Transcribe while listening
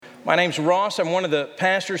My name's Ross. I'm one of the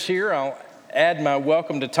pastors here. I'll add my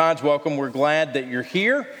welcome to Todd's welcome. We're glad that you're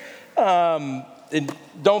here. And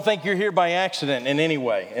don't think you're here by accident in any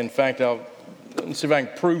way. In fact, let's see if I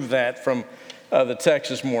can prove that from the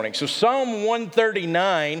text this morning. So Psalm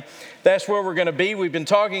 139, that's where we're going to be. We've been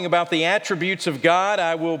talking about the attributes of God.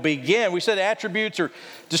 I will begin. We said attributes are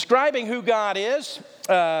describing who God is.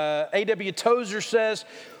 A.W. Tozer says,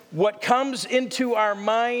 what comes into our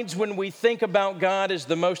minds when we think about God is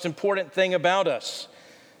the most important thing about us.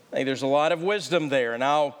 I think there's a lot of wisdom there. And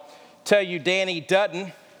I'll tell you, Danny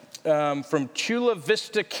Dutton from Chula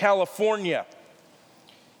Vista, California.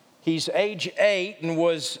 He's age 8 and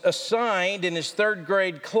was assigned in his third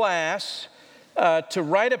grade class to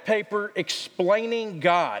write a paper explaining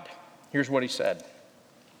God. Here's what he said.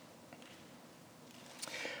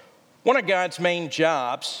 One of God's main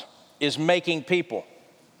jobs is making people.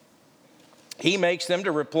 He makes them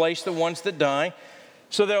to replace the ones that die,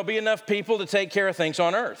 so there'll be enough people to take care of things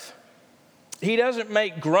on earth. He doesn't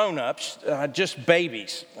make grown-ups, just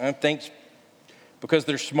babies. I think because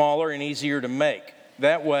they're smaller and easier to make.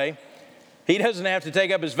 That way, he doesn't have to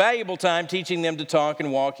take up his valuable time teaching them to talk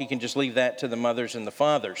and walk. He can just leave that to the mothers and the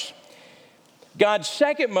fathers. God's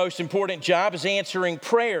second most important job is answering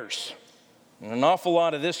prayers. And an awful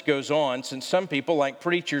lot of this goes on since some people, like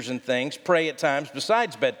preachers and things, pray at times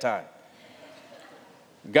besides bedtime.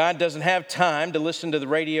 God doesn't have time to listen to the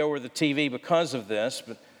radio or the TV because of this,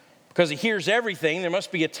 but because he hears everything, there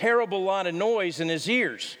must be a terrible lot of noise in his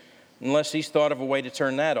ears, unless he's thought of a way to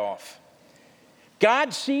turn that off.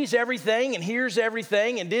 God sees everything and hears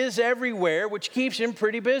everything and is everywhere, which keeps him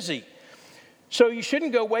pretty busy. So you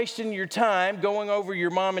shouldn't go wasting your time going over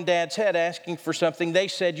your mom and dad's head asking for something they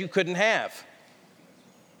said you couldn't have.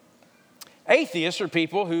 Atheists are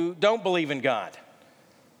people who don't believe in God.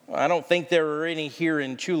 I don't think there are any here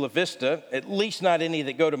in Chula Vista, at least not any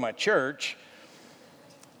that go to my church.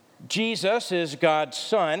 Jesus is God's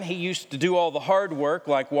son. He used to do all the hard work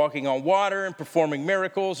like walking on water and performing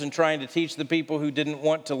miracles and trying to teach the people who didn't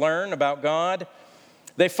want to learn about God.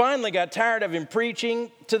 They finally got tired of him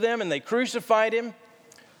preaching to them and they crucified him.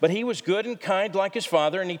 But he was good and kind like his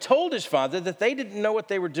father, and he told his father that they didn't know what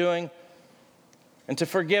they were doing and to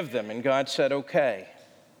forgive them. And God said, okay.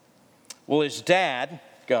 Well, his dad,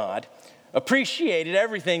 God, appreciated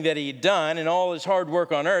everything that he had done and all his hard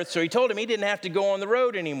work on earth, so he told him he didn't have to go on the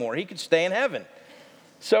road anymore. He could stay in heaven.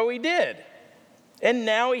 So he did. And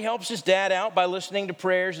now he helps his dad out by listening to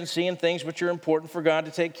prayers and seeing things which are important for God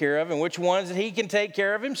to take care of and which ones that he can take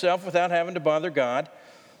care of himself without having to bother God,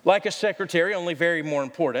 like a secretary, only very more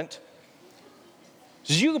important.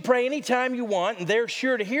 So you can pray anytime you want, and they're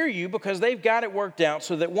sure to hear you because they've got it worked out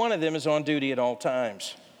so that one of them is on duty at all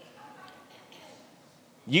times.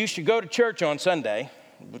 You should go to church on Sunday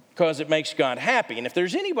because it makes God happy. And if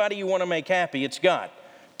there's anybody you want to make happy, it's God.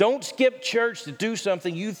 Don't skip church to do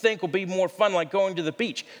something you think will be more fun, like going to the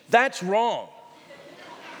beach. That's wrong.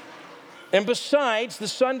 And besides, the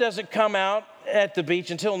sun doesn't come out at the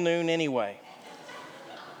beach until noon anyway.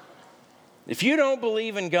 If you don't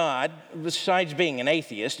believe in God, besides being an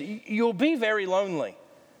atheist, you'll be very lonely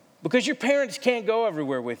because your parents can't go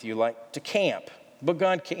everywhere with you, like to camp, but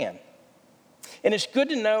God can. And it's good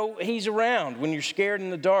to know he's around when you're scared in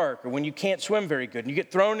the dark or when you can't swim very good and you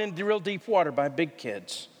get thrown into real deep water by big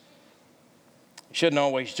kids. You shouldn't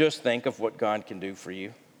always just think of what God can do for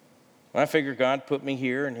you. I figure God put me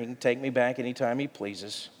here and he can take me back anytime he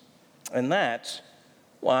pleases. And that's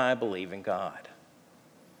why I believe in God.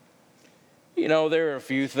 You know, there are a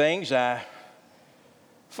few things I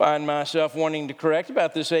find myself wanting to correct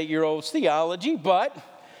about this 8-year-old's theology, but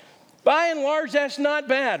by and large, that's not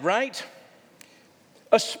bad, right?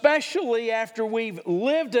 Especially after we've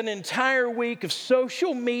lived an entire week of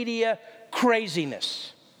social media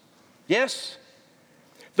craziness. Yes?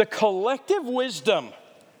 The collective wisdom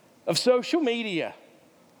of social media.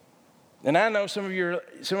 And I know some of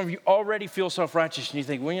you already feel self-righteous and you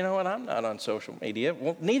think, well, you know what, I'm not on social media.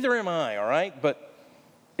 Well, neither am I, all right? But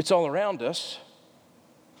it's all around us.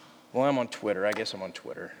 Well, I'm on Twitter. I guess I'm on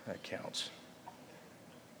Twitter. That counts.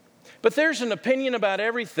 But there's an opinion about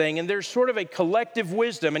everything, and there's sort of a collective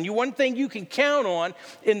wisdom. And one thing you can count on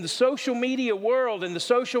in the social media world, in the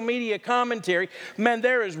social media commentary, man,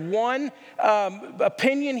 there is one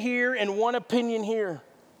opinion here and one opinion here.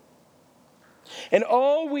 And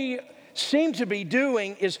all we seem to be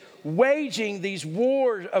doing is waging these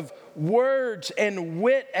wars of words and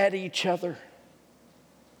wit at each other.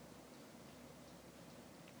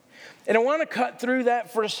 And I want to cut through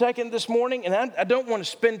that for a second this morning, and I don't want to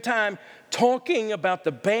spend time talking about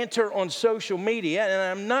the banter on social media, and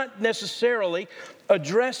I'm not necessarily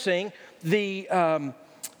addressing the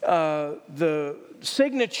the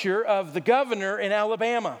signature of the governor in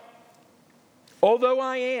Alabama. Although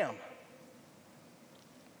I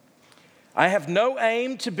have no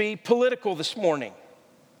aim to be political this morning.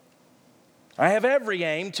 I have every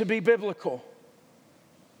aim to be biblical.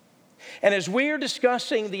 And as we are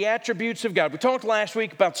discussing the attributes of God, we talked last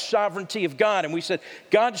week about the sovereignty of God, and we said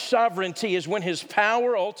God's sovereignty is when His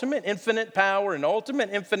power, ultimate infinite power and ultimate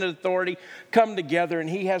infinite authority come together, and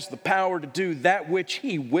He has the power to do that which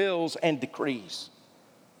He wills and decrees.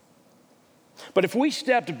 But if we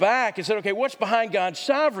stepped back and said, okay, what's behind God's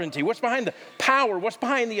sovereignty? What's behind the power? What's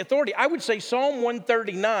behind the authority? I would say Psalm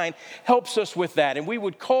 139 helps us with that, and we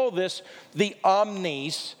would call this the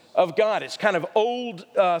omnis of God. It's kind of old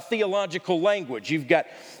theological language. You've got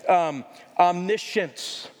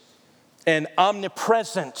omniscience and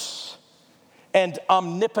omnipresence and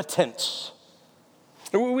omnipotence.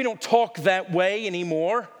 We don't talk that way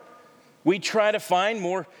anymore. We try to find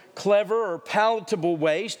more clever or palatable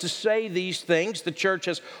ways to say these things the church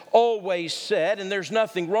has always said, and there's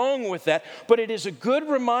nothing wrong with that. But it is a good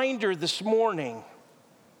reminder this morning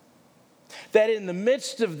that in the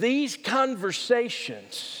midst of these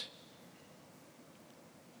conversations,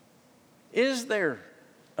 is there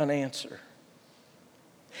an answer?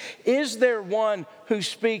 Is there one who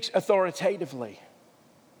speaks authoritatively?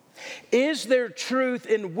 Is there truth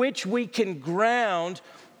in which we can ground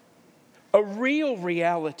a real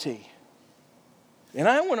reality? And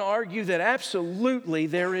I want to argue that absolutely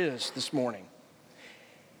there is this morning.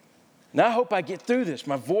 Now, I hope I get through this.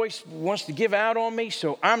 My voice wants to give out on me,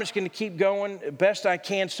 so I'm just going to keep going best I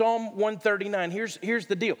can. Psalm 139, here's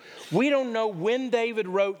the deal. We don't know when David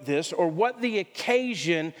wrote this or what the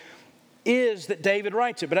occasion is that David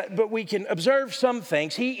writes it, but we can observe some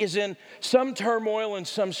things. He is in some turmoil and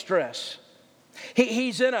some stress.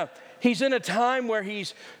 He's in a time where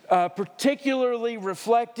he's particularly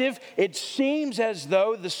reflective. It seems as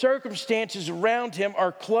though the circumstances around him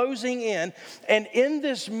are closing in. And in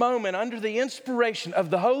this moment, under the inspiration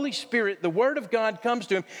of the Holy Spirit, the Word of God comes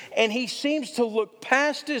to him, and he seems to look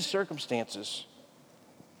past his circumstances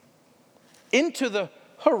into the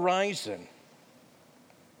horizon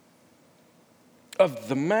of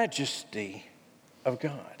the majesty of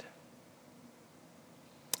God.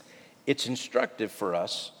 It's instructive for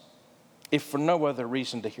us, if for no other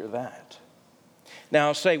reason, to hear that. Now,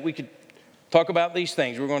 I'll say we could talk about these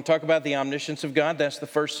things. We're going to talk about the omniscience of God. That's the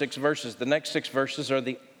first 6 verses. The next 6 verses are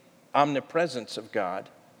the omnipresence of God.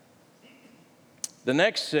 The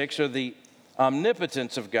next 6 are the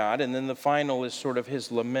omnipotence of God. And then the final is sort of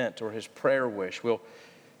his lament or his prayer wish. We'll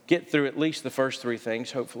get through at least the first 3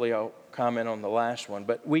 things. Hopefully I'll comment on the last one.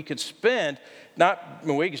 But we could spend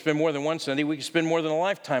more than one Sunday. We could spend more than a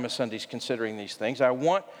lifetime of Sundays considering these things. I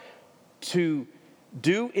want to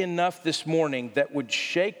do enough this morning that would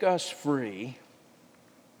shake us free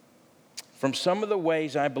from some of the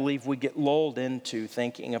ways I believe we get lulled into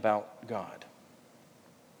thinking about God.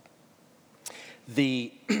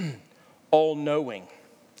 The all-knowing,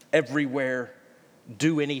 everywhere,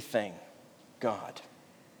 do anything God.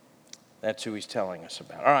 That's who he's telling us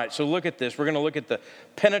about. All right, so look at this. We're going to look at the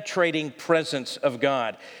penetrating presence of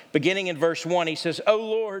God. Beginning in verse 1, he says, "O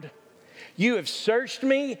Lord, you have searched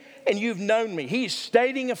me and you've known me." He is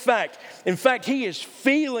stating a fact. In fact, he is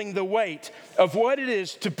feeling the weight of what it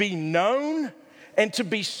is to be known and to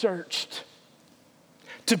be searched.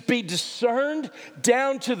 To be discerned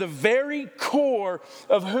down to the very core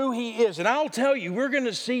of who he is. And I'll tell you, we're going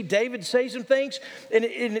to see David say some things, and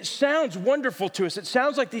it sounds wonderful to us. It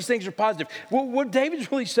sounds like these things are positive. Well, what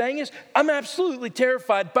David's really saying is, I'm absolutely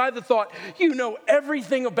terrified by the thought, you know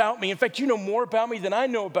everything about me. In fact, you know more about me than I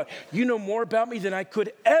know about. You know more about me than I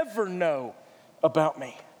could ever know about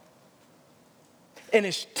me. And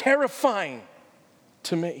it's terrifying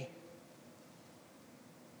to me.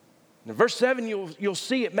 In verse 7, you'll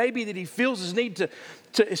see it may be that he feels his need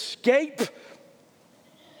to escape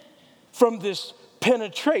from this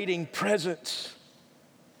penetrating presence.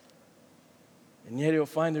 And yet he'll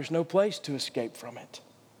find there's no place to escape from it.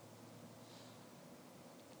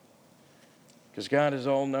 Because God is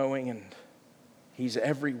all-knowing and he's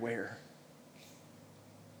everywhere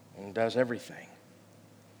and does everything.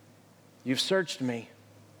 You've searched me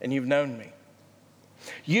and you've known me.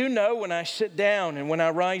 You know when I sit down and when I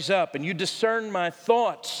rise up, and you discern my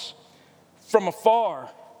thoughts from afar.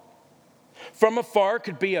 From afar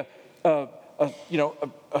could be a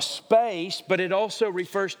space, but it also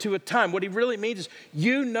refers to a time. What he really means is,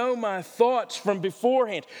 you know my thoughts from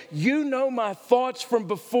beforehand. You know my thoughts from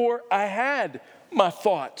before I had my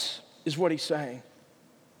thoughts, is what he's saying.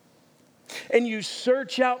 And you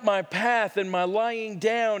search out my path and my lying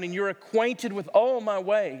down, and you're acquainted with all my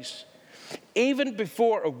ways. Even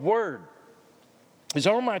before a word is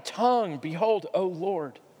on my tongue, behold, O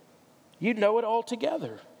Lord, you know it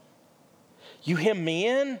altogether. You hem me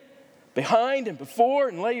in, behind and before,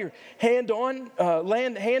 and lay your hand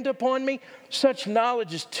upon me. Such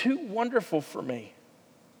knowledge is too wonderful for me.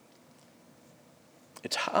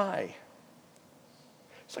 It's high.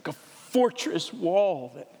 It's like a fortress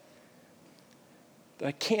wall that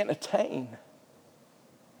I can't attain.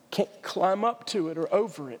 Can't climb up to it or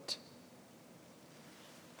over it.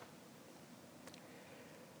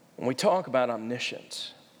 When we talk about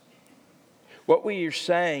omniscience, what we are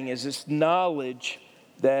saying is this knowledge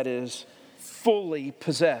that is fully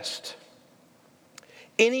possessed.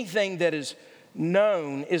 Anything that is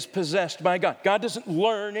known is possessed by God. God doesn't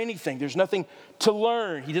learn anything. There's nothing to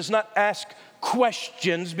learn. He does not ask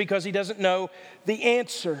questions because he doesn't know the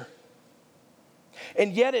answer.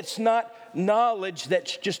 And yet it's not knowledge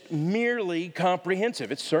that's just merely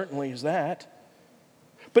comprehensive. It certainly is that.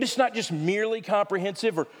 But it's not just merely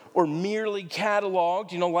comprehensive or merely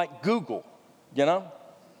cataloged, like Google,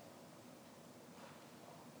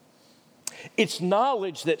 It's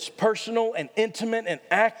knowledge that's personal and intimate and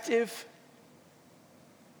active.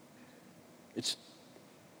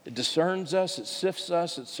 It discerns us, it sifts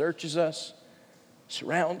us, it searches us,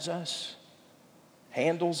 surrounds us,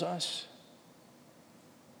 handles us.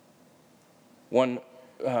 One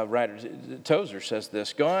writer, Tozer, says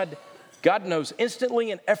this: God knows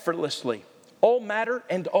instantly and effortlessly all matter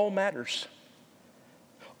and all matters,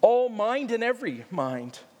 all mind and every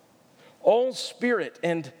mind, all spirit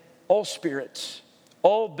and all spirits,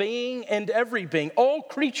 all being and every being, all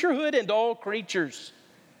creaturehood and all creatures,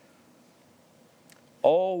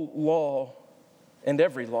 all law and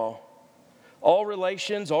every law, all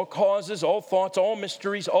relations, all causes, all thoughts, all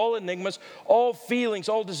mysteries, all enigmas, all feelings,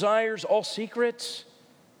 all desires, all secrets,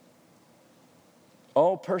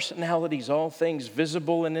 all personalities, all things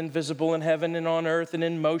visible and invisible in heaven and on earth and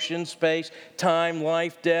in motion, space, time,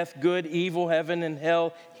 life, death, good, evil, heaven and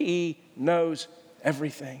hell. He knows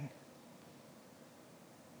everything.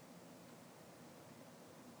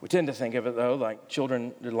 We tend to think of it, though, like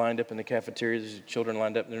children are lined up in the cafeteria. There's children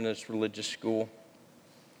lined up in this religious school.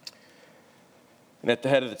 And at the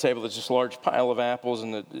head of the table, there's this large pile of apples,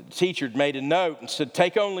 and the teacher made a note and said,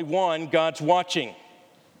 "Take only one, God's watching."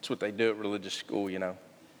 That's what they do at religious school,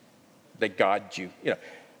 They guide you,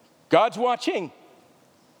 God's watching.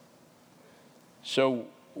 So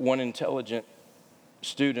one intelligent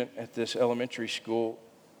student at this elementary school,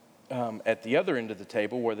 at the other end of the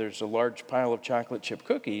table where there's a large pile of chocolate chip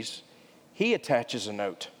cookies, he attaches a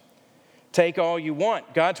note. "Take all you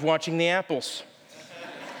want, God's watching the apples."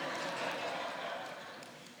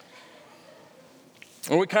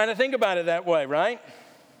 And we kind of think about it that way, right?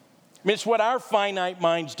 I mean, it's what our finite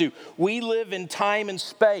minds do. We live in time and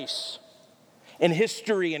space, in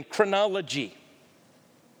history and chronology.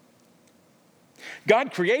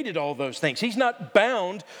 God created all those things. He's not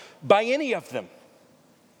bound by any of them.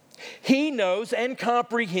 He knows and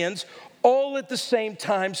comprehends all at the same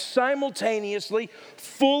time, simultaneously,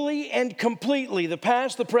 fully and completely, the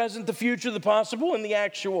past, the present, the future, the possible, and the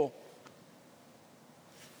actual.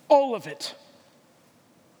 All of it.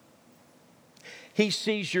 He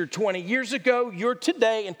sees your 20 years ago, your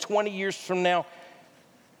today, and 20 years from now,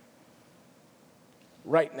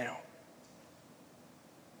 right now.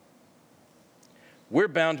 We're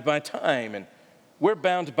bound by time, and we're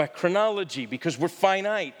bound by chronology because we're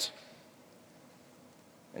finite.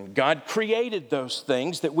 And God created those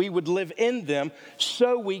things that we would live in them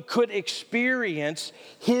so we could experience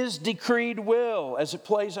His decreed will as it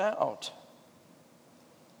plays out.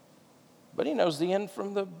 But He knows the end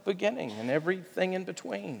from the beginning and everything in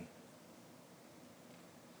between.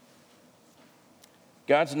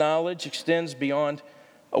 God's knowledge extends beyond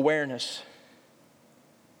awareness.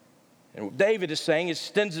 And what David is saying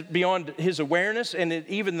extends beyond his awareness and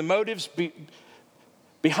even the motives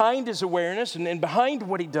behind his awareness and behind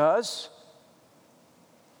what he does.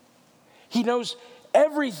 He knows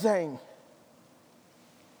everything.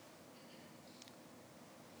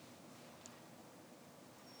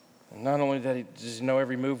 And not only does he know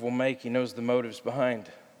every move we'll make, he knows the motives behind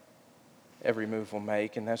every move we'll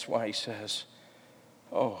make. And that's why he says,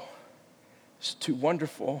 "Oh, it's too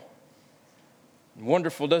wonderful."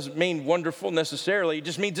 Wonderful doesn't mean wonderful necessarily. It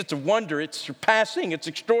just means it's a wonder. It's surpassing. It's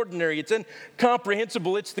extraordinary. It's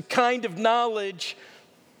incomprehensible. It's the kind of knowledge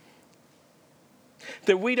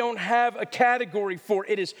that we don't have a category for.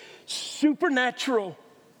 It is supernatural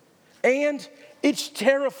and it's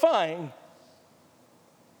terrifying.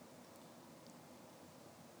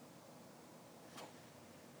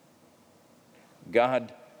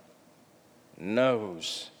 God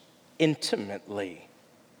knows intimately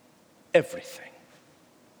everything.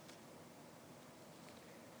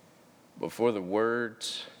 Before the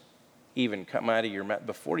words even come out of your mouth,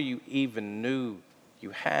 before you even knew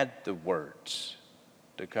you had the words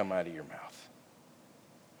to come out of your mouth,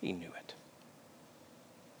 He knew it.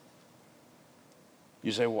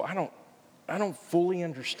 You say, well, I don't fully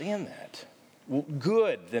understand that. Well,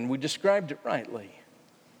 good, then we described it rightly.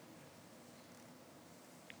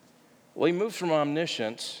 Well, He moves from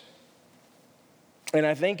omniscience, and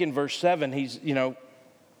I think in verse 7, it's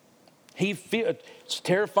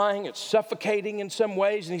terrifying, it's suffocating in some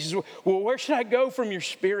ways, and He says, well, where should I go from your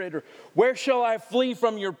Spirit, or where shall I flee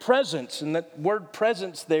from your presence? And that word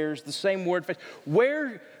presence there is the same word.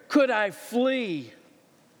 Where could I flee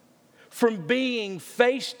from being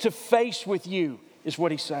face to face with you, is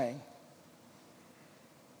what He's saying.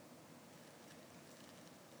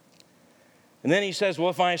 And then He says, well,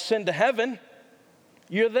 if I ascend to heaven,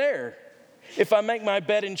 you're there. If I make my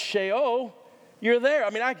bed in Sheol, you're there. I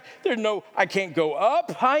mean, I can't go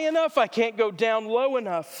up high enough. I can't go down low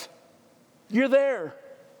enough. You're there.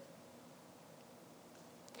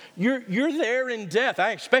 You're there in death.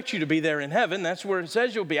 I expect you to be there in heaven. That's where it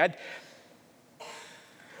says you'll be.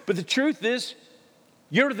 But the truth is,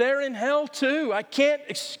 you're there in hell too. I can't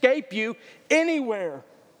escape you anywhere.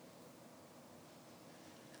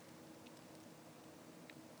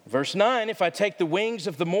 Verse 9, if I take the wings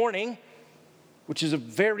of the morning, which is a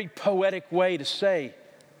very poetic way to say,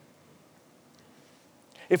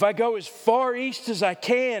 if I go as far east as I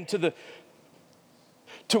can to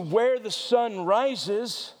where the sun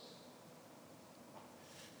rises,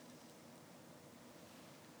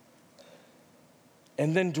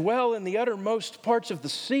 and then dwell in the uttermost parts of the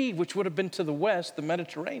sea, which would have been to the west, the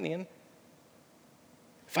Mediterranean,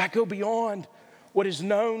 if I go beyond what is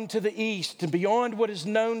known to the east and beyond what is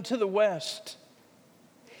known to the west,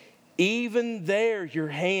 even there your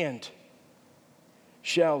hand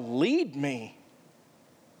shall lead me,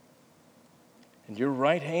 and your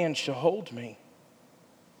right hand shall hold me.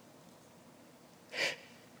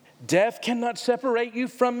 Death cannot separate you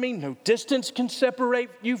from me. No distance can separate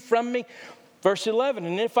you from me. Verse 11,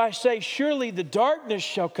 and if I say, surely the darkness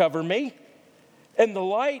shall cover me, and the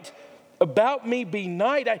light about me be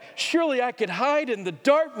night, surely I could hide in the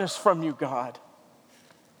darkness from you, God.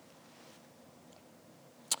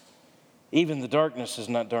 Even the darkness is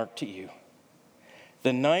not dark to you.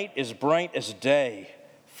 The night is bright as day,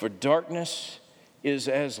 for darkness is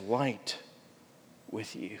as light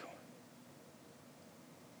with you.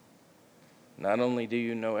 Not only do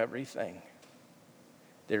you know everything,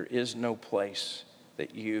 there is no place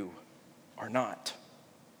that you are not.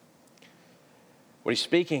 What He's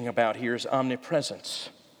speaking about here is omnipresence.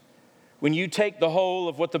 When you take the whole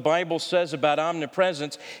of what the Bible says about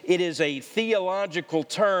omnipresence, it is a theological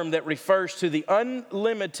term that refers to the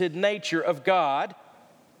unlimited nature of God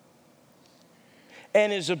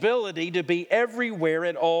and His ability to be everywhere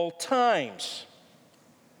at all times.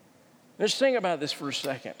 Let's think about this for a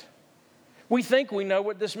second. We think we know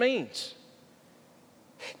what this means.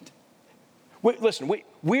 Listen,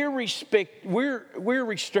 we're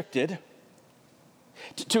restricted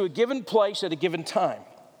to a given place at a given time,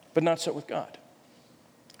 but not so with God.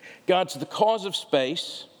 God's the cause of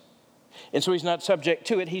space, and so He's not subject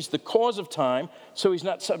to it. He's the cause of time, so He's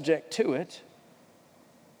not subject to it.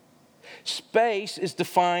 Space is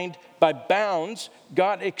defined by bounds.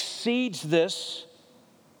 God exceeds this.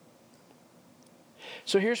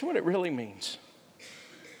 So here's what it really means.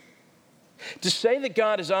 To say that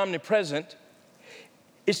God is omnipresent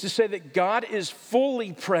is to say that God is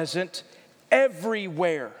fully present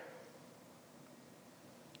everywhere,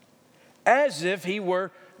 as if He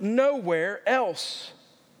were nowhere else.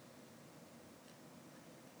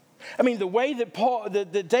 I mean, the way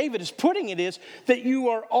that David is putting it is that you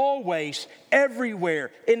are always,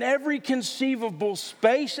 everywhere, in every conceivable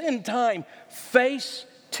space and time, face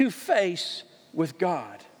to face with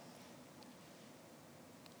God.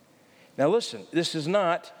 Now listen, this is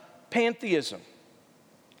not pantheism.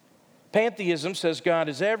 Pantheism says God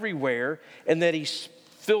is everywhere and that He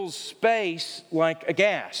fills space like a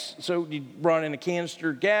gas. So you run in a canister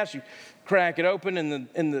of gas, you crack it open,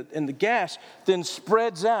 and the gas then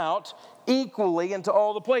spreads out equally into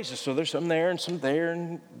all the places. So there's some there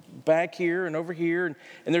and back here and over here,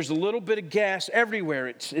 and there's a little bit of gas everywhere.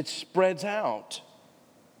 It spreads out.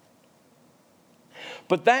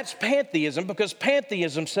 But that's pantheism, because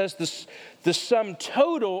pantheism says the sum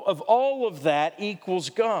total of all of that equals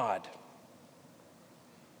God.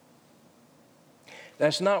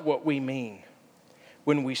 That's not what we mean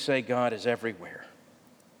when we say God is everywhere.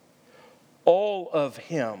 all of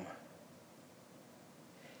him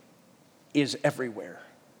is everywhere.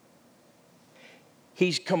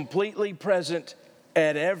 He's completely present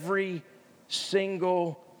at every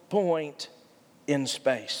single point in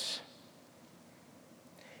space.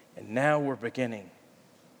 And now we're beginning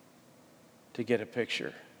to get a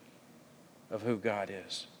picture of who God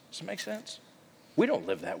is. Does it make sense? We don't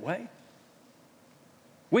live that way.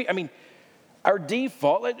 Our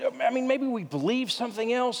default, maybe we believe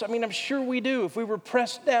something else. I'm sure we do. If we were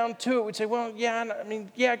pressed down to it, we'd say, well,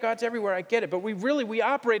 yeah, God's everywhere, I get it. But we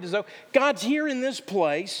operate as though God's here in this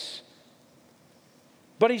place,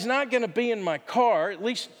 but he's not going to be in my car, at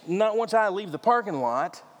least not once I leave the parking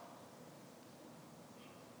lot.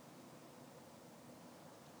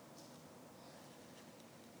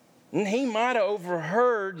 And he might have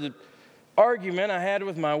overheard the argument I had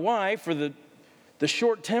with my wife or the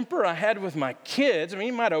short temper I had with my kids.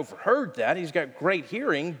 He might have overheard that. He's got great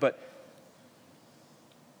hearing, but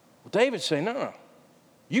David's saying, no.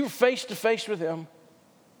 You're face to face with him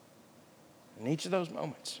in each of those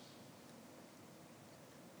moments.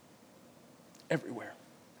 Everywhere.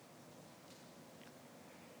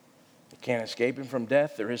 You can't escape him from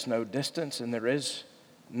death. There is no distance and there is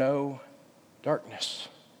no darkness.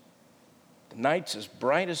 The night's as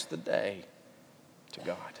bright as the day to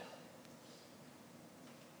God.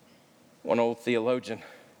 One old theologian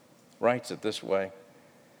writes it this way.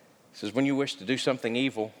 He says, when you wish to do something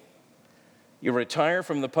evil, you retire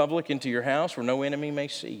from the public into your house where no enemy may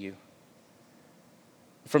see you.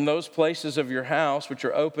 From those places of your house which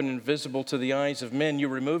are open and visible to the eyes of men, you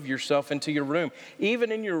remove yourself into your room.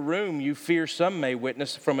 Even in your room, you fear some may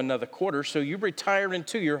witness from another quarter, so you retire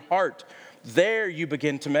into your heart. There you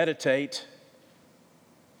begin to meditate.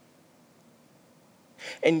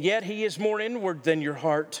 And yet he is more inward than your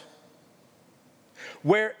heart.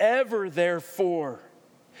 Wherever, therefore,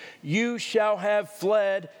 you shall have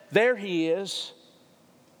fled, there he is.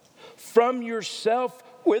 From yourself,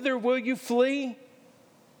 whither will you flee?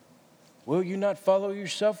 Will you not follow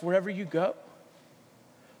yourself wherever you go?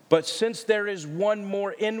 But since there is one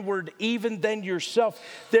more inward even than yourself,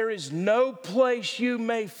 there is no place you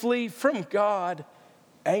may flee from God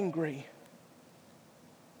angry.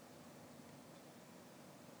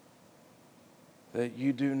 That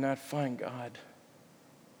you do not find God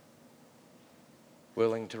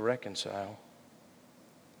willing to reconcile.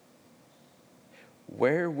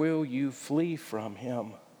 Where will you flee from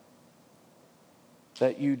him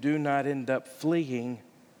that you do not end up fleeing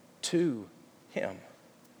to him?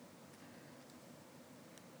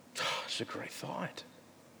 It's a great thought.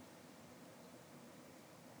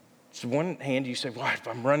 So on one hand, you say, well,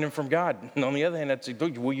 I'm running from God. And on the other hand, I'd say,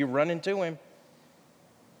 will you run into him?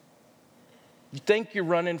 You think you're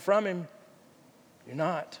running from him. You're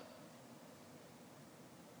not.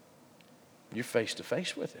 You're face to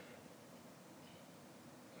face with him.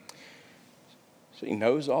 So he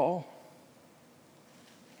knows all.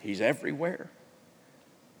 He's everywhere.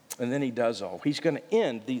 And then he does all. He's going to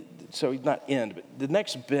end. So he's not end, but the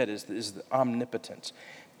next bit is the omnipotence.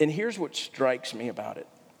 And here's what strikes me about it.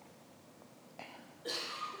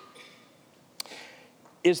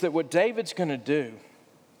 Is that what David's going to do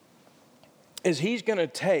is he's going to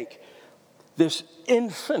take this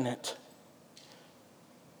infinite,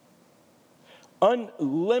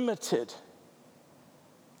 unlimited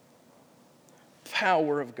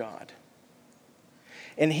power of God.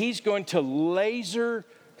 And he's going to laser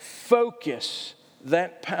focus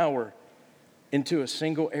that power into a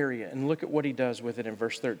single area. And look at what he does with it in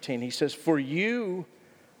verse 13. He says, for you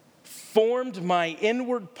formed my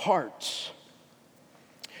inward parts.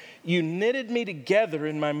 You knitted me together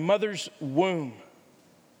in my mother's womb.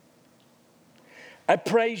 I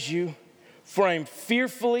praise you, for I am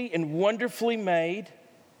fearfully and wonderfully made.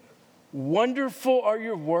 Wonderful are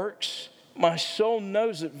your works. My soul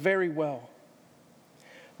knows it very well.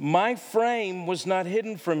 My frame was not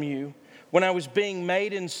hidden from you when I was being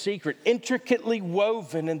made in secret, intricately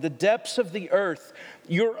woven in the depths of the earth.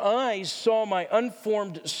 Your eyes saw my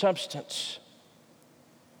unformed substance.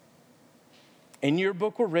 In your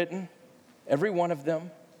book were written, every one of them,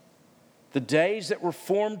 the days that were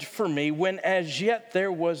formed for me, when as yet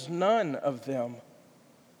there was none of them.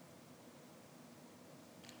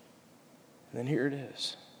 And then here it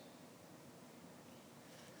is.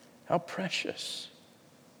 How precious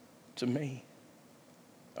to me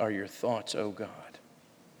are your thoughts, O God.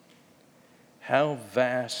 How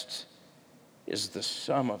vast is the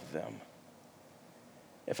sum of them.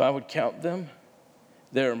 If I would count them,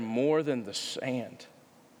 they're more than the sand.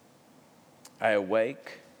 I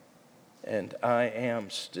awake and I am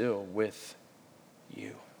still with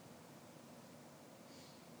you.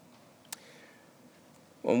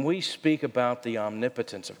 When we speak about the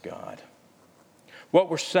omnipotence of God, what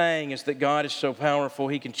we're saying is that God is so powerful,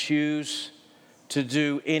 He can choose to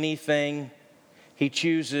do anything He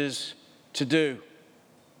chooses to do.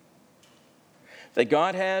 That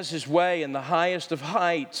God has His way in the highest of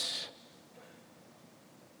heights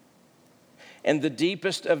and the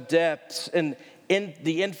deepest of depths, and in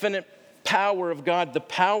the infinite power of God, the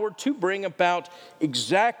power to bring about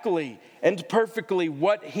exactly and perfectly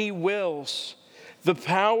what He wills. The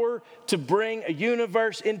power to bring a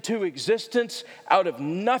universe into existence out of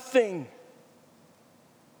nothing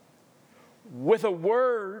with a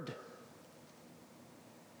word.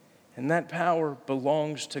 And that power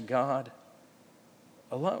belongs to God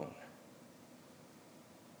alone.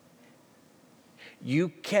 You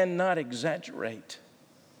cannot exaggerate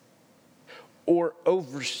or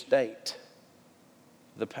overstate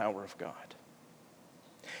the power of God.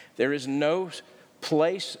 There is no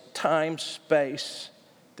place, time, space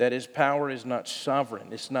that His power is not sovereign,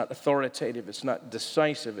 it's not authoritative, it's not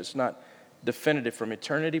decisive, it's not definitive. From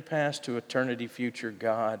eternity past to eternity future,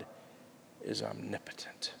 God is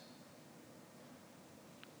omnipotent.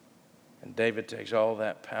 And David takes all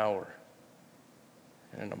that power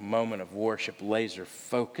and in a moment of worship, laser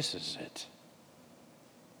focuses it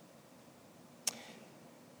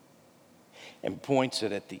and points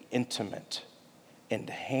it at the intimate and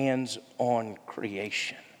hands-on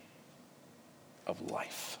creation of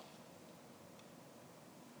life.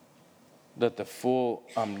 That the full,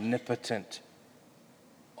 omnipotent,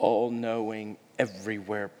 all-knowing,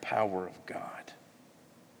 everywhere power of God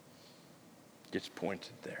gets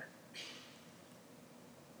pointed there.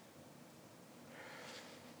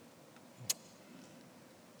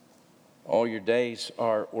 All your days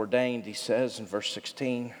are ordained, he says in verse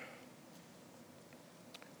 16.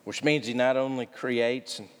 Which means He not only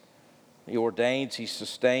creates and He ordains, He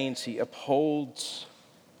sustains, He upholds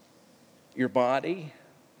your body,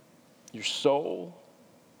 your soul,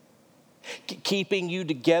 keeping you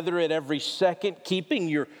together at every second,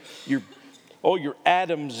 keeping all your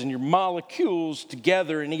atoms and your molecules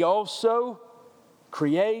together. And He also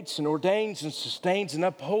creates and ordains and sustains and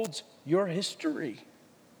upholds your history.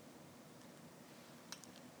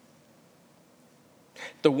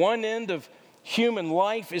 The one end of human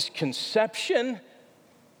life is conception.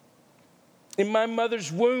 In my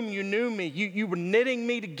mother's womb, you knew me. You were knitting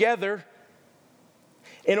me together.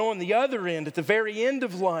 And on the other end, at the very end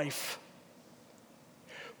of life,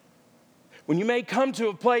 when you may come to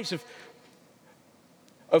a place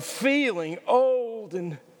of feeling old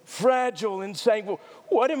and fragile and saying, well,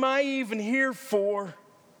 what am I even here for?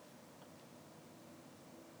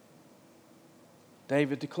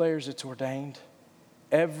 David declares it's ordained.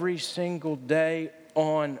 Every single day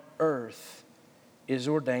on earth is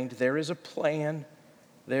ordained. There is a plan.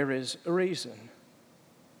 There is a reason.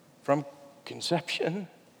 From conception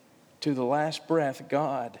to the last breath,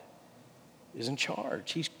 God is in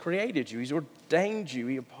charge. He's created you. He's ordained you.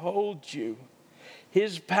 He upholds you.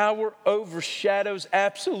 His power overshadows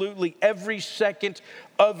absolutely every second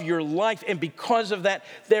of your life. And because of that,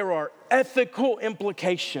 there are ethical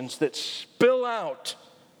implications that spill out.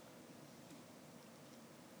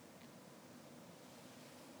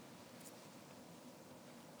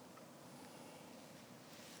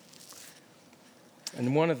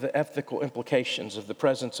 And one of the ethical implications of the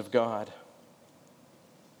presence of God,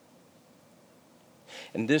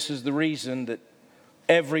 and this is the reason that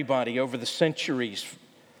everybody over the centuries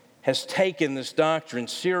has taken this doctrine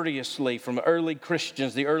seriously, from early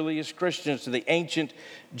Christians, the earliest Christians, to the ancient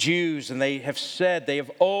Jews, and they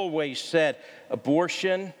have always said,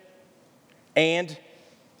 abortion and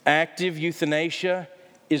active euthanasia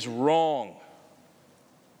is wrong.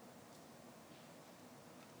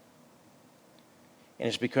 And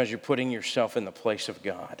it's because you're putting yourself in the place of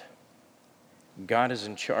God. God is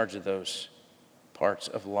in charge of those parts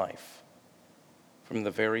of life from the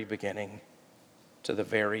very beginning to the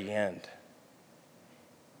very end.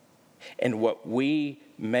 And what we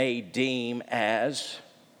may deem as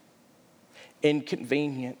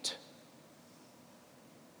inconvenient,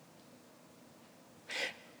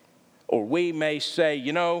 or we may say,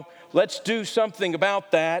 let's do something about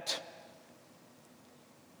that,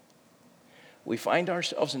 we find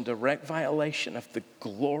ourselves in direct violation of the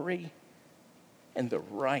glory and the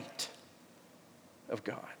right of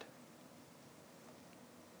God.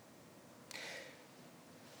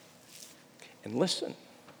 And listen,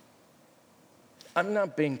 I'm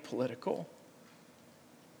not being political.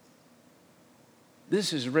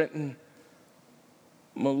 This is written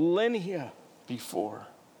millennia before.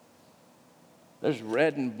 There's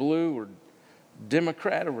red and blue or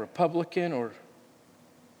Democrat or Republican or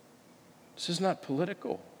This is not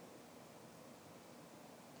political.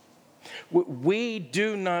 We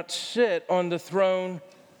do not sit on the throne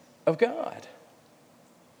of God.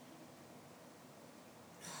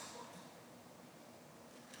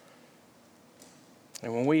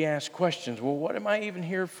 And when we ask questions, well, what am I even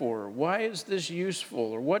here for? Why is this useful?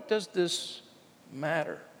 Or what does this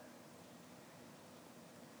matter?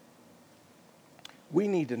 We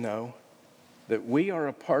need to know that we are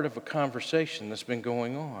a part of a conversation that's been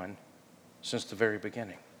going on since the very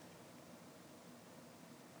beginning.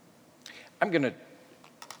 I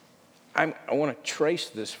want to trace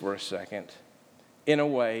this for a second in a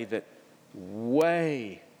way that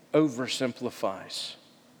way oversimplifies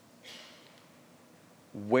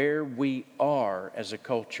where we are as a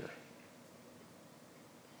culture.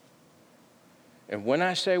 And when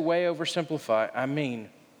I say way oversimplify, I mean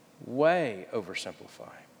way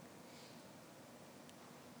oversimplify.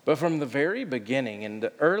 But from the very beginning, in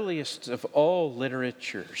the earliest of all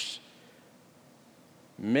literatures,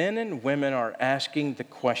 men and women are asking the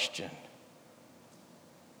question,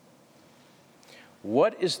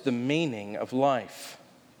 what is the meaning of life?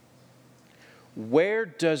 Where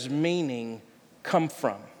does meaning come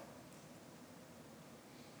from?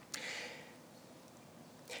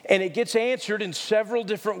 And it gets answered in several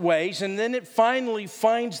different ways, and then it finally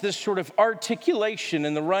finds this sort of articulation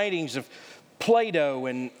in the writings of Plato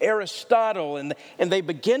and Aristotle, and they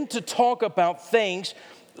begin to talk about things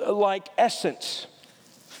like essence.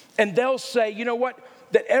 And they'll say, you know what,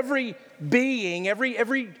 that every being,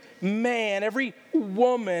 every man, every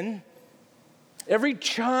woman, every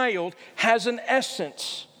child has an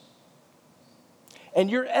essence.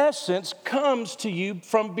 And your essence comes to you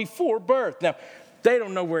from before birth. Now, they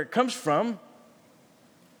don't know where it comes from.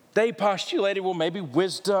 They postulated, well, maybe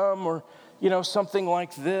wisdom or, something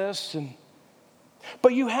like this.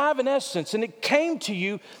 But you have an essence, and it came to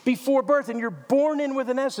you before birth, and you're born in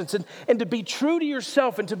with an essence. And to be true to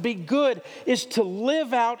yourself and to be good is to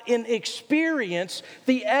live out in experience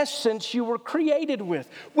the essence you were created with,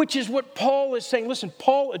 which is what Paul is saying. Listen,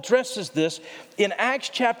 Paul addresses this in Acts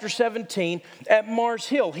chapter 17 at Mars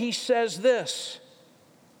Hill. He says this: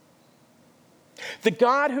 the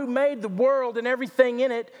God who made the world and everything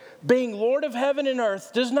in it, being Lord of heaven and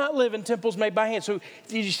earth, does not live in temples made by hands. So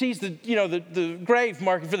he sees the grave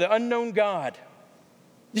marking for the unknown God.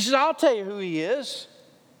 He says, I'll tell you who he is.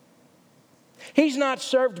 He's not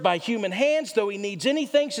served by human hands, though he needs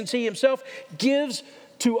anything, since he himself gives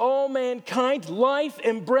to all mankind life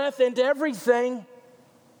and breath and everything.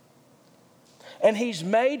 And he's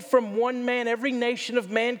made from one man every nation of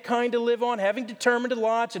mankind to live on, having determined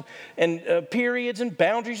lots and periods and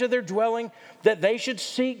boundaries of their dwelling, that they should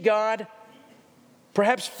seek God,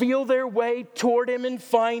 perhaps feel their way toward him and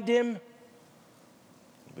find him.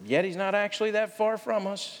 But yet he's not actually that far from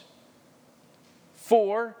us.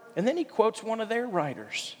 And then he quotes one of their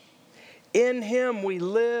writers, in him we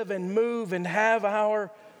live and move and have our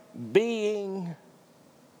being.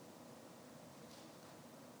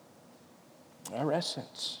 Our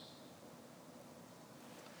essence.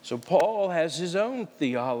 So Paul has his own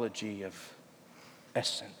theology of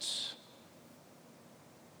essence.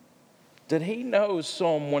 That he knows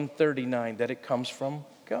Psalm 139, that it comes from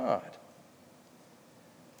God.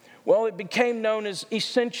 Well, it became known as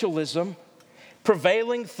essentialism,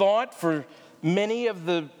 prevailing thought for many of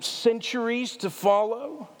the centuries to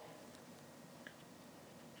follow.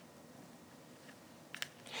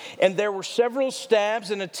 And there were several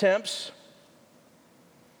stabs and attempts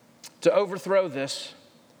to overthrow this.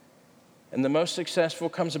 And the most successful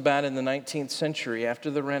comes about in the 19th century, after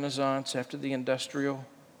the Renaissance, after the Industrial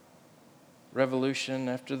Revolution,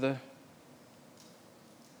 after the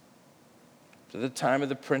time of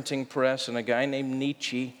the printing press, and a guy named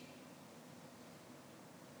Nietzsche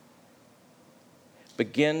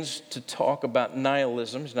begins to talk about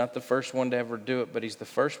nihilism. He's not the first one to ever do it, but he's the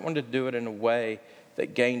first one to do it in a way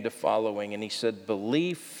that gained a following. And he said,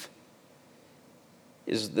 belief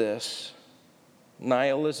is this,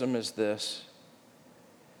 nihilism is this,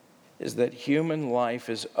 is that human life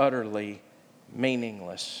is utterly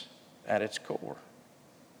meaningless at its core.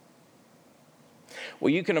 Well,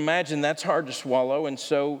 you can imagine that's hard to swallow, and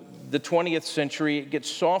so the 20th century, it gets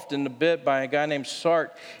softened a bit by a guy named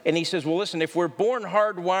Sartre, and he says, well, listen, if we're born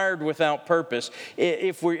hardwired without purpose,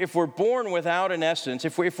 if we're born without an essence,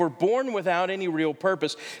 if we're born without any real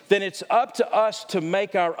purpose, then it's up to us to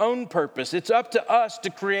make our own purpose. It's up to us to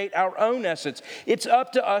create our own essence. It's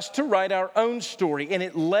up to us to write our own story, and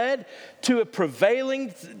it led to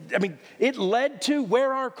it led to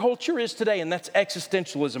where our culture is today, and that's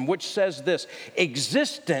existentialism, which says this: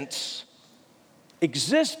 existence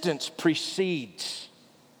precedes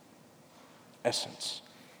essence.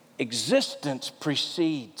 Existence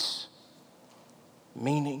precedes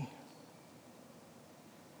meaning.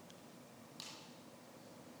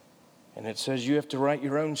 And it says you have to write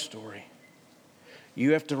your own story.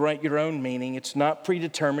 You have to write your own meaning. It's not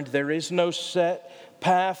predetermined. There is no set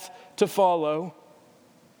path to follow.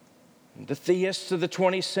 The theists of the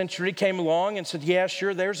 20th century came along and said, yeah,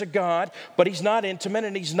 sure, there's a God, but he's not intimate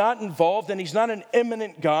and he's not involved and he's not an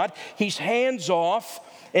immanent God. He's hands off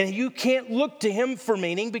and you can't look to him for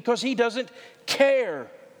meaning because he doesn't care.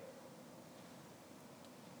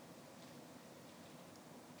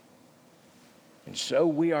 And so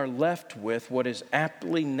we are left with what is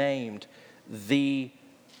aptly named the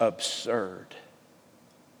absurd.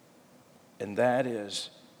 And that is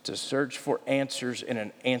to search for answers in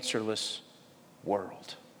an answerless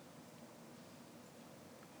world.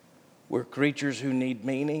 We're creatures who need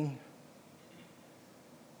meaning,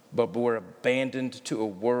 but we're abandoned to a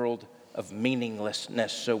world of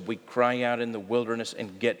meaninglessness. So we cry out in the wilderness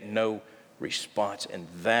and get no response. And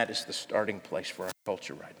that is the starting place for our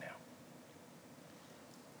culture right now.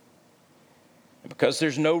 Because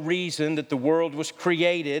there's no reason that the world was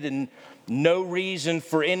created and no reason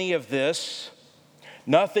for any of this.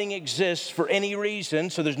 Nothing exists for any reason,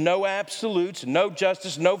 so there's no absolutes, no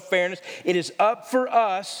justice, no fairness. It is up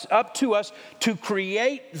to us to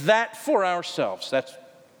create that for ourselves. That's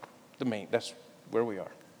where we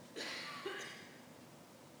are.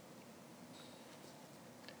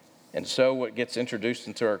 And so what gets introduced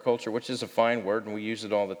into our culture, which is a fine word and we use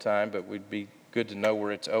it all the time, but we'd be good to know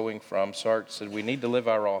where it's owing from. Sartre said we need to live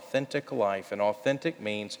our authentic life, and authentic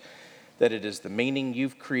means that it is the meaning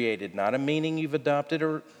you've created, not a meaning you've adopted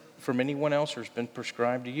or from anyone else or has been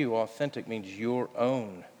prescribed to you. Authentic means your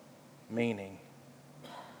own meaning.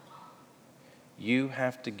 You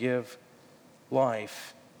have to give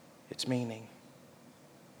life its meaning.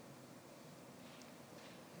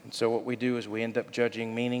 And so what we do is we end up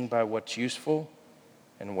judging meaning by what's useful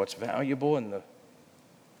and what's valuable in the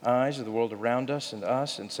eyes of the world around us and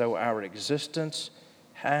us. And so our existence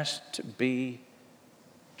has to be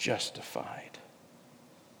justified.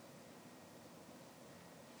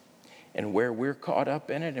 And where we're caught up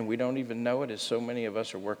in it and we don't even know it is so many of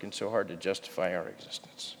us are working so hard to justify our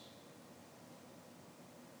existence.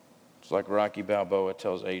 It's like Rocky Balboa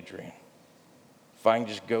tells Adrian, if I can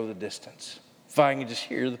just go the distance, if I can just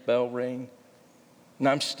hear the bell ring, and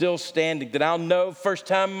I'm still standing, that I'll know first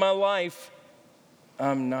time in my life,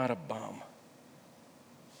 I'm not a bum.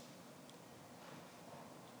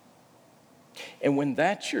 And when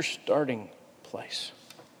that's your starting place,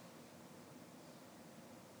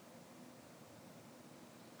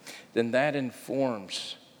 then that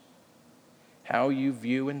informs how you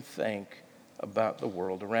view and think about the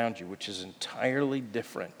world around you, which is entirely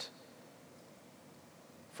different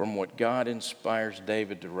from what God inspires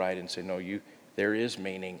David to write and say, no, there is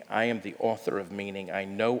meaning. I am the author of meaning. I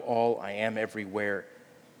know all. I am everywhere.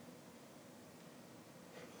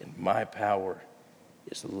 And my power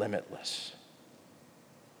is limitless.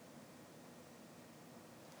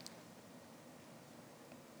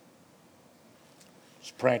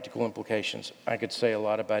 There's practical implications. I could say a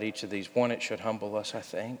lot about each of these. One, it should humble us, I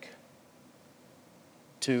think.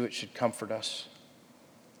 Two, it should comfort us.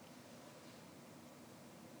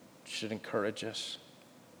 It should encourage us.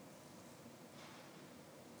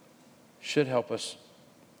 Should help us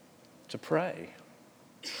to pray.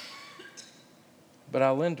 But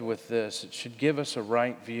I'll end with this. It should give us a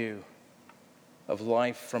right view of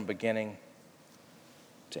life from beginning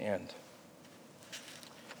to end.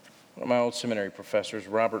 One of my old seminary professors,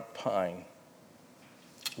 Robert Pine,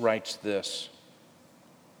 writes this.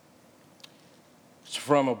 It's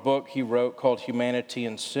from a book he wrote called Humanity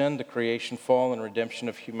and Sin, The Creation, Fall, and Redemption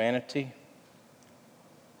of Humanity.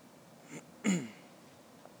 And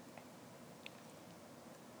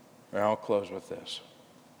I'll close with this.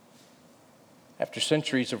 After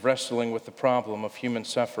centuries of wrestling with the problem of human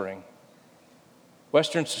suffering,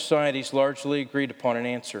 Western societies largely agreed upon an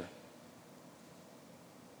answer,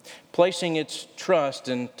 placing its trust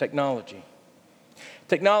in technology.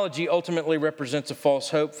 Technology ultimately represents a false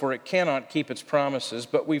hope, for it cannot keep its promises,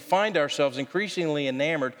 but we find ourselves increasingly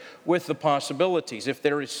enamored with the possibilities. If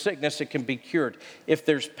there is sickness, it can be cured. If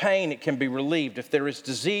there's pain, it can be relieved. If there is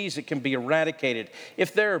disease, it can be eradicated.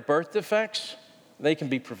 If there are birth defects, they can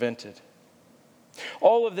be prevented.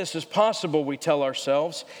 All of this is possible, we tell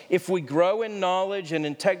ourselves, if we grow in knowledge and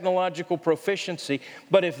in technological proficiency.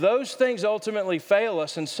 But if those things ultimately fail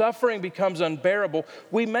us and suffering becomes unbearable,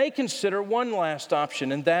 we may consider one last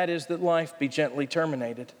option, and that is that life be gently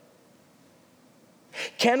terminated.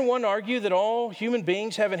 Can one argue that all human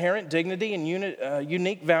beings have inherent dignity and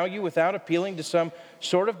unique value without appealing to some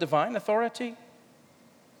sort of divine authority?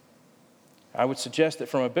 I would suggest that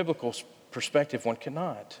from a biblical perspective, one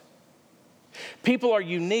cannot. People are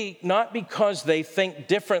unique not because they think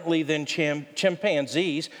differently than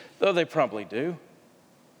chimpanzees, though they probably do.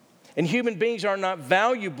 And human beings are not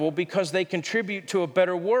valuable because they contribute to a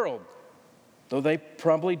better world, though they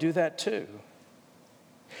probably do that too.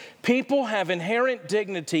 People have inherent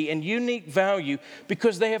dignity and unique value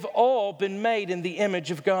because they have all been made in the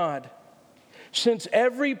image of God. Since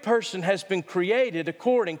every person has been created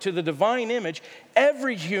according to the divine image,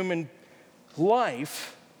 every human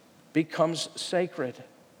life becomes sacred.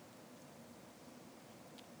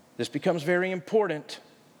 This becomes very important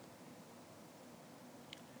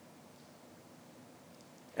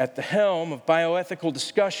at the helm of bioethical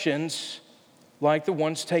discussions like the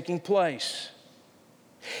ones taking place.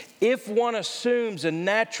 If one assumes a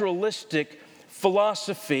naturalistic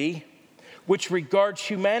philosophy which regards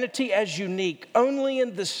humanity as unique only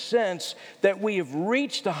in the sense that we have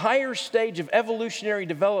reached a higher stage of evolutionary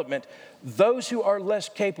development, those who are less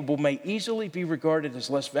capable may easily be regarded as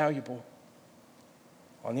less valuable.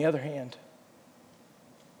 On the other hand,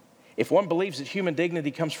 if one believes that human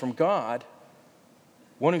dignity comes from God,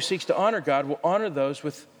 one who seeks to honor God will honor those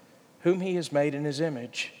with whom he has made in his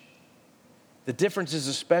image. The difference is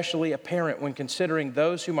especially apparent when considering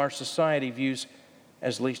those whom our society views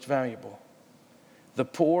as least valuable: the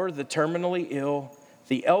poor, the terminally ill,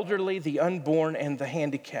 the elderly, the unborn, and the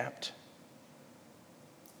handicapped.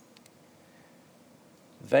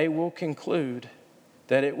 They will conclude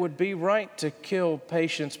that it would be right to kill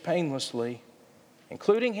patients painlessly,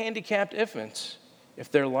 including handicapped infants,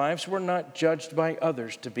 if their lives were not judged by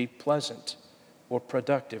others to be pleasant or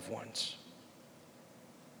productive ones.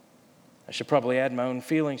 I should probably add my own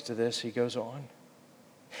feelings to this, he goes on.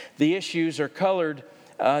 The issues are colored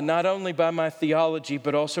not only by my theology,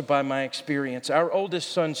 but also by my experience. Our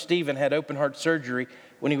oldest son, Stephen, had open heart surgery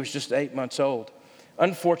when he was just 8 months old.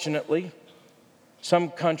 Unfortunately,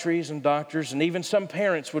 some countries and doctors and even some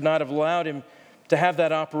parents would not have allowed him to have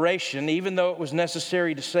that operation, even though it was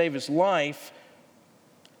necessary to save his life.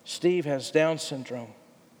 Steve has Down syndrome.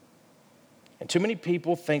 And too many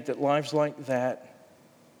people think that lives like that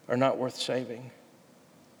are not worth saving.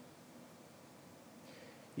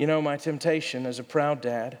 You know, my temptation as a proud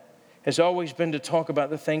dad has always been to talk about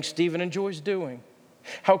the things Stephen enjoys doing.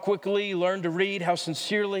 How quickly he learned to read, how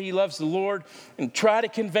sincerely he loves the Lord, and try to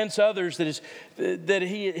convince others that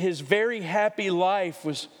his very happy life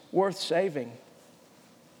was worth saving.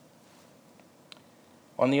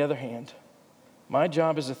 On the other hand, my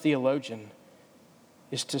job as a theologian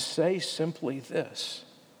is to say simply this: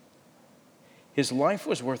 his life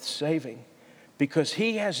was worth saving because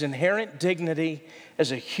he has inherent dignity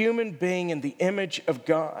as a human being in the image of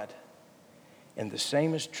God. And the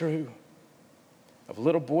same is true of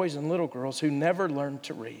little boys and little girls who never learned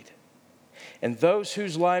to read, and those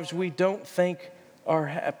whose lives we don't think are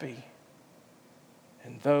happy,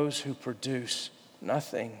 and those who produce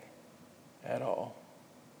nothing at all.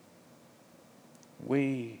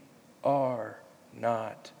 We are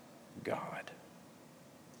not God.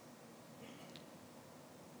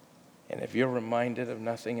 And if you're reminded of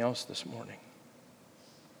nothing else this morning,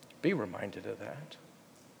 be reminded of that.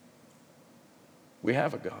 We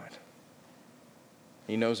have a God.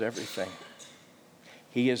 He knows everything.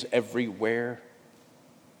 He is everywhere,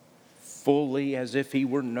 fully as if he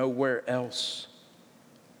were nowhere else.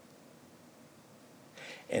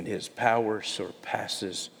 And his power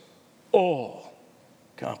surpasses all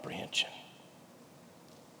comprehension.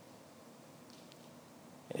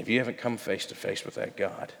 And if you haven't come face to face with that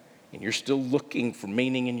God, and you're still looking for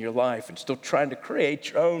meaning in your life and still trying to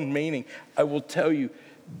create your own meaning, I will tell you,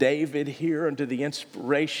 David here, under the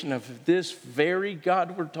inspiration of this very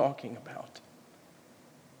God we're talking about,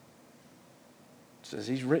 says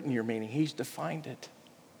he's written your meaning. He's defined it.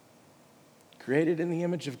 Created in the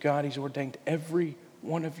image of God, he's ordained every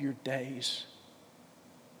one of your days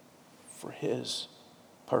for his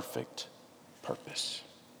perfect purpose.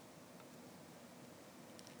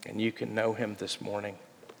 And you can know him this morning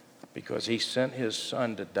because he sent his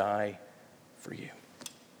son to die for you.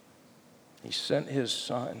 He sent his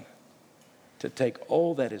son to take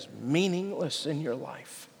all that is meaningless in your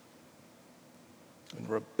life, and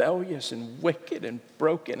rebellious and wicked and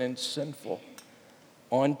broken and sinful,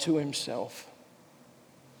 onto himself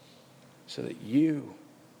so that you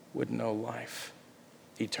would know life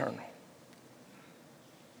eternal.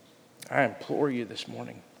 I implore you this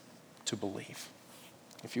morning to believe.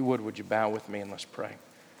 If you would you bow with me and let's pray.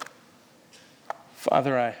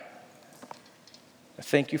 Father, I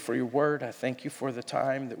thank you for your word. I thank you for the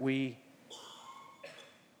time that we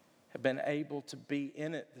have been able to be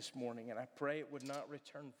in it this morning, and I pray it would not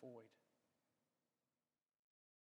return void.